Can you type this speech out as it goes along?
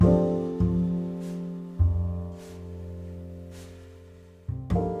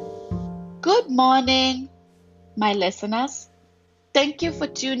Good morning, my listeners. Thank you for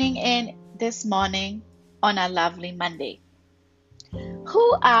tuning in this morning on a lovely Monday.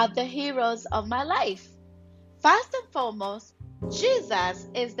 Who are the heroes of my life? First and foremost, Jesus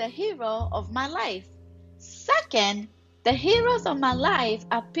is the hero of my life. Second, the heroes of my life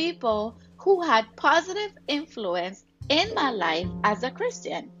are people who had positive influence in my life as a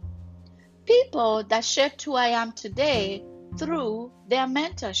Christian. People that shaped who I am today through their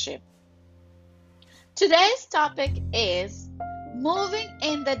mentorship. Today's topic is moving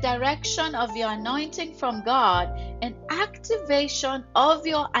in the direction of your anointing from God and activation of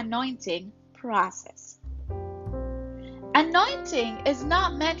your anointing process. Anointing is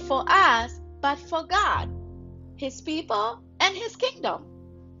not meant for us, but for God, His people, and His kingdom.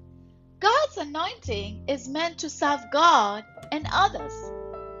 God's anointing is meant to serve God and others.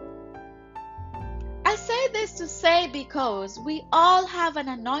 I say this to say because we all have an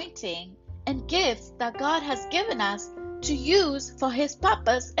anointing and gifts that God has given us to use for His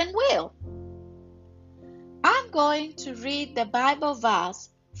purpose and will. I'm going to read the Bible verse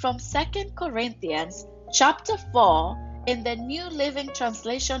from 2 Corinthians chapter 4 in the New Living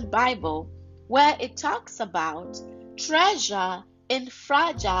Translation Bible, where it talks about treasure in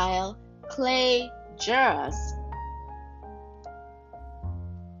fragile clay jars.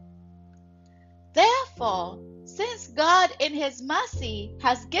 Therefore, since God in His mercy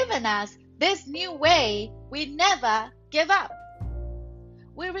has given us this new way, we never give up.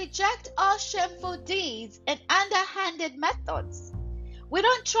 We reject all shameful deeds and underhanded methods. We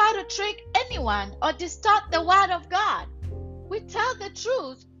don't try to trick anyone or distort the word of God. We tell the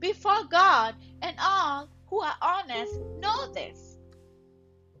truth before God, and all who are honest know this.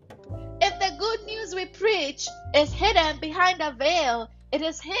 If the good news we preach is hidden behind a veil, it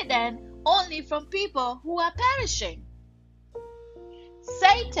is hidden only from people who are perishing.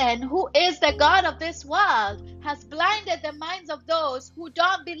 Satan, who is the god of this world, has blinded the minds of those who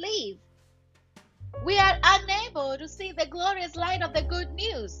don't believe. We are unable to see the glorious light of the good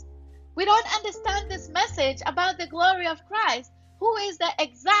news. We don't understand this message about the glory of Christ, who is the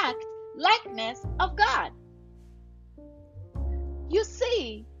exact likeness of God. You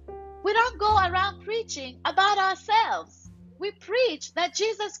see, we don't go around preaching about ourselves. We preach that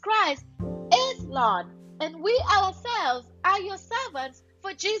Jesus Christ is Lord, and we ourselves are your servants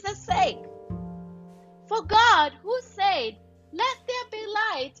for Jesus' sake. For God, who said, "Let there be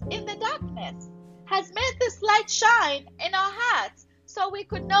light in the darkness," has made this light shine in our hearts so we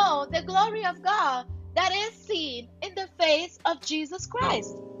could know the glory of God that is seen in the face of Jesus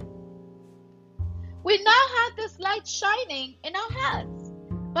Christ. We now have this light shining in our hearts,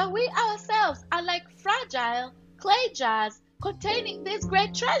 but we ourselves are like fragile clay jars containing this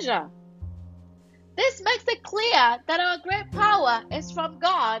great treasure. This makes it clear that our great power is from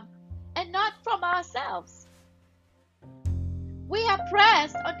God and not from ourselves. We are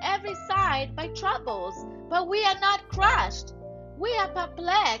pressed on every side by troubles, but we are not crushed. We are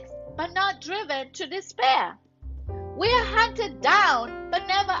perplexed, but not driven to despair. We are hunted down, but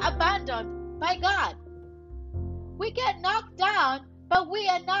never abandoned by God. We get knocked down, but we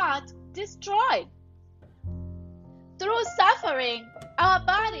are not destroyed. Through suffering, our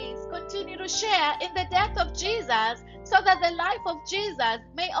bodies continue to share in the death of Jesus so that the life of Jesus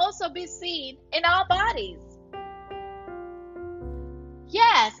may also be seen in our bodies.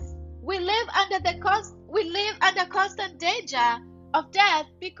 Yes, we live under constant danger of death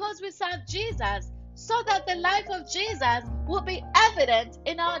because we serve Jesus, so that the life of Jesus will be evident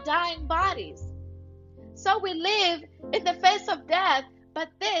in our dying bodies. So we live in the face of death, but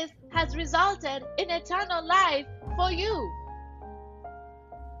this has resulted in eternal life for you.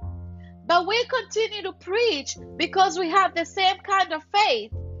 But we continue to preach because we have the same kind of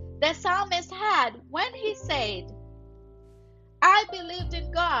faith the psalmist had when he said, "I believed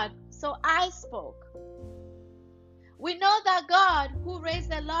in God, so I spoke." We know that God, who raised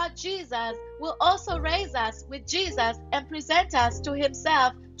the Lord Jesus, will also raise us with Jesus and present us to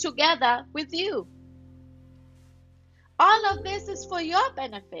Himself together with you. All of this is for your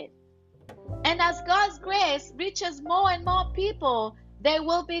benefit. And as God's grace reaches more and more people, there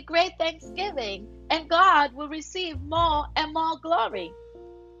will be great thanksgiving, and God will receive more and more glory.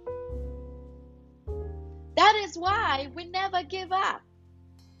 That is why we never give up.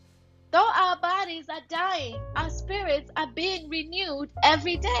 Though our bodies are dying, our spirits are being renewed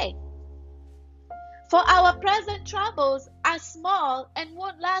every day. For our present troubles are small and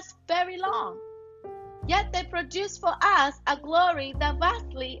won't last very long. Yet they produce for us a glory that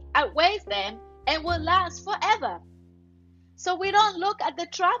vastly outweighs them and will last forever. So we don't look at the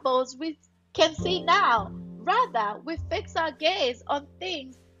troubles we can see now. Rather, we fix our gaze on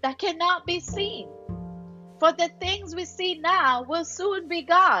things that cannot be seen. For the things we see now will soon be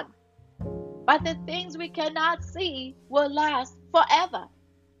gone, but the things we cannot see will last forever.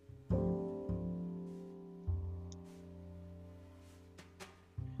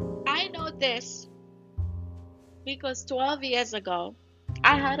 I know this because 12 years ago,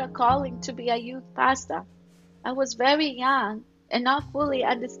 I had a calling to be a youth pastor. I was very young and not fully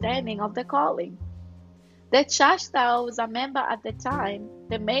understanding of the calling. The church that I was a member at the time,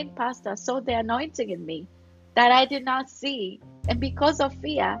 the main pastor saw the anointing in me that I did not see, and because of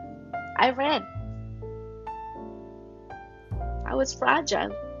fear, I ran. I was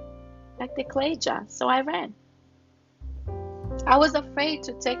fragile, like the clay jar, so I ran. I was afraid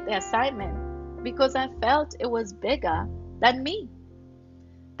to take the assignment because I felt it was bigger than me.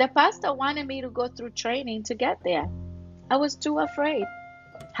 The pastor wanted me to go through training to get there. I was too afraid.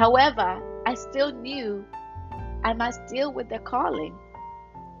 However, I still knew I must deal with the calling.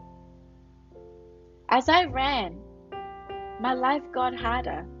 As I ran, my life got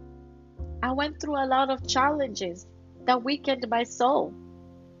harder. I went through a lot of challenges that weakened my soul.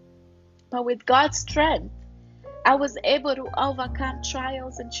 But with God's strength, I was able to overcome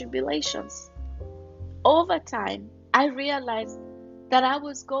trials and tribulations. Over time, I realized that I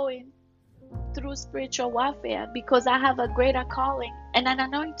was going through spiritual warfare because I have a greater calling and an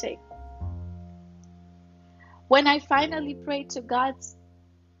anointing. When I finally prayed to God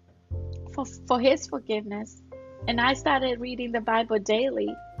for His forgiveness, and I started reading the Bible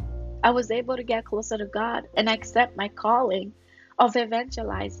daily, I was able to get closer to God and accept my calling of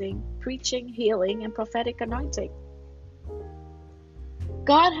evangelizing, preaching, healing, and prophetic anointing.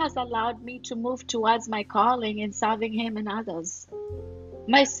 God has allowed me to move towards my calling in serving Him and others.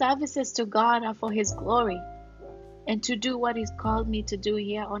 My services to God are for His glory and to do what He's called me to do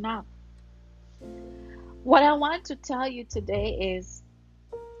here on earth. What I want to tell you today is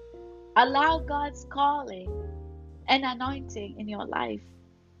allow God's calling and anointing in your life.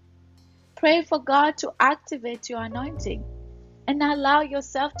 Pray for God to activate your anointing and allow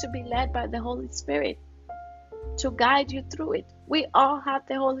yourself to be led by the Holy Spirit to guide you through it. We all have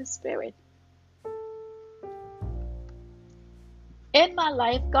the Holy Spirit. In my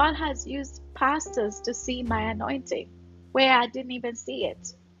life, God has used pastors to see my anointing where I didn't even see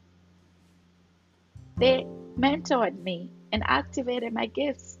it. They mentored me and activated my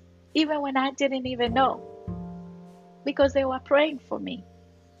gifts even when I didn't even know, because they were praying for me.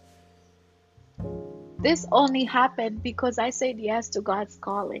 This only happened because I said yes to God's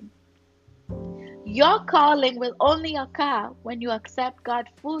calling. Your calling will only occur when you accept God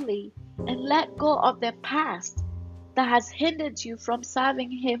fully and let go of the past that has hindered you from serving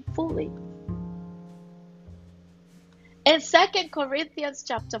Him fully. In 2 Corinthians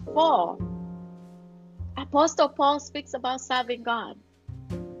chapter 4, Apostle Paul speaks about serving God.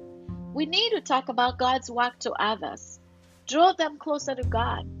 We need to talk about God's work to others. Draw them closer to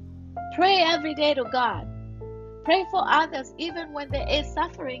God. Pray every day to God. Pray for others even when there is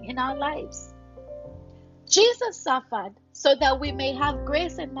suffering in our lives. Jesus suffered so that we may have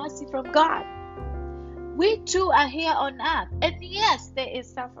grace and mercy from God. We too are here on earth, and yes, there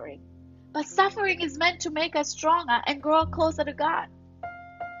is suffering. But suffering is meant to make us stronger and grow closer to God.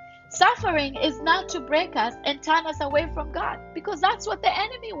 Suffering is not to break us and turn us away from God, because that's what the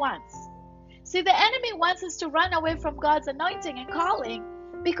enemy wants. See, the enemy wants us to run away from God's anointing and calling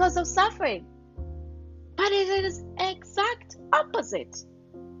because of suffering. But it is exact opposite.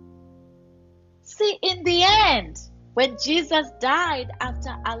 See, in the end, when Jesus died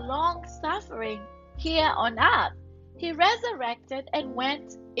after a long suffering here on earth, He resurrected and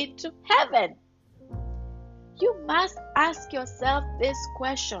went into heaven. You must ask yourself this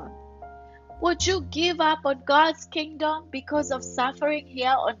question. Would you give up on God's kingdom because of suffering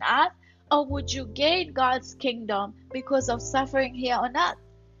here on earth? Or would you gain God's kingdom because of suffering here on earth?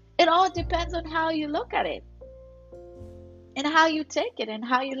 It all depends on how you look at it and how you take it and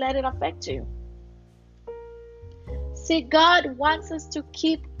how you let it affect you. See, God wants us to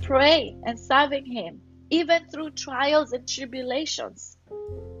keep praying and serving Him, even through trials and tribulations.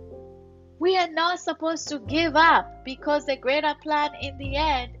 We are not supposed to give up because the greater plan in the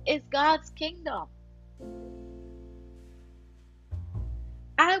end is God's kingdom.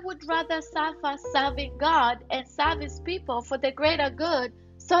 I would rather suffer serving God and serve His people for the greater good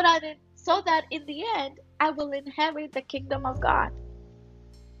so that in the end I will inherit the kingdom of God.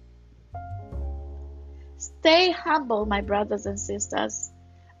 Stay humble, my brothers and sisters.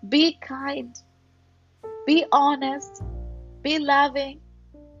 Be kind. Be honest. Be loving.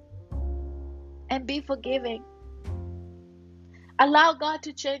 And be forgiving. Allow God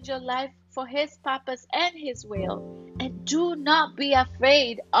to change your life for His purpose and His will, And do not be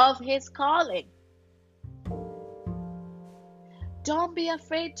afraid of His calling. Don't be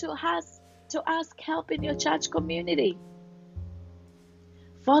afraid to ask help in your church community.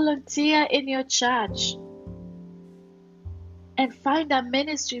 Volunteer in your church and find a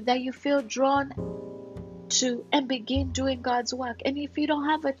ministry that you feel drawn to and begin doing God's work. And if you don't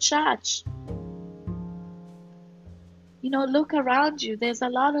have a church, look around you. There's a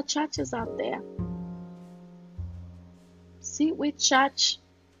lot of churches out there. See which church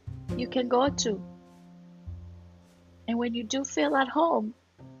you can go to. And when you do feel at home,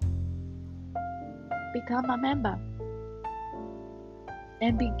 become a member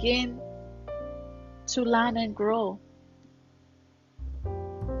and begin to learn and grow.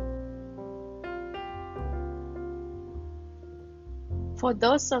 For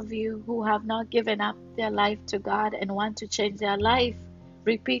those of you who have not given up their life to God and want to change their life,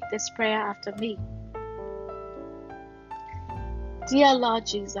 repeat this prayer after me. Dear Lord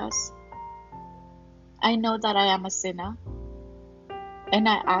Jesus, I know that I am a sinner, and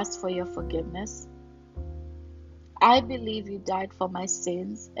I ask for your forgiveness. I believe you died for my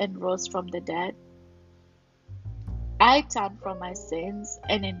sins and rose from the dead. I turn from my sins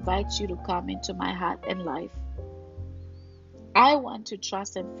and invite you to come into my heart and life. I want to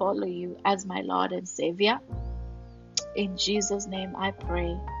trust and follow you as my Lord and Savior. In Jesus' name I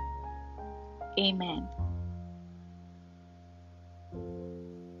pray. Amen.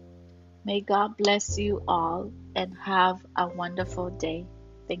 May God bless you all and have a wonderful day.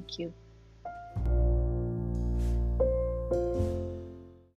 Thank you.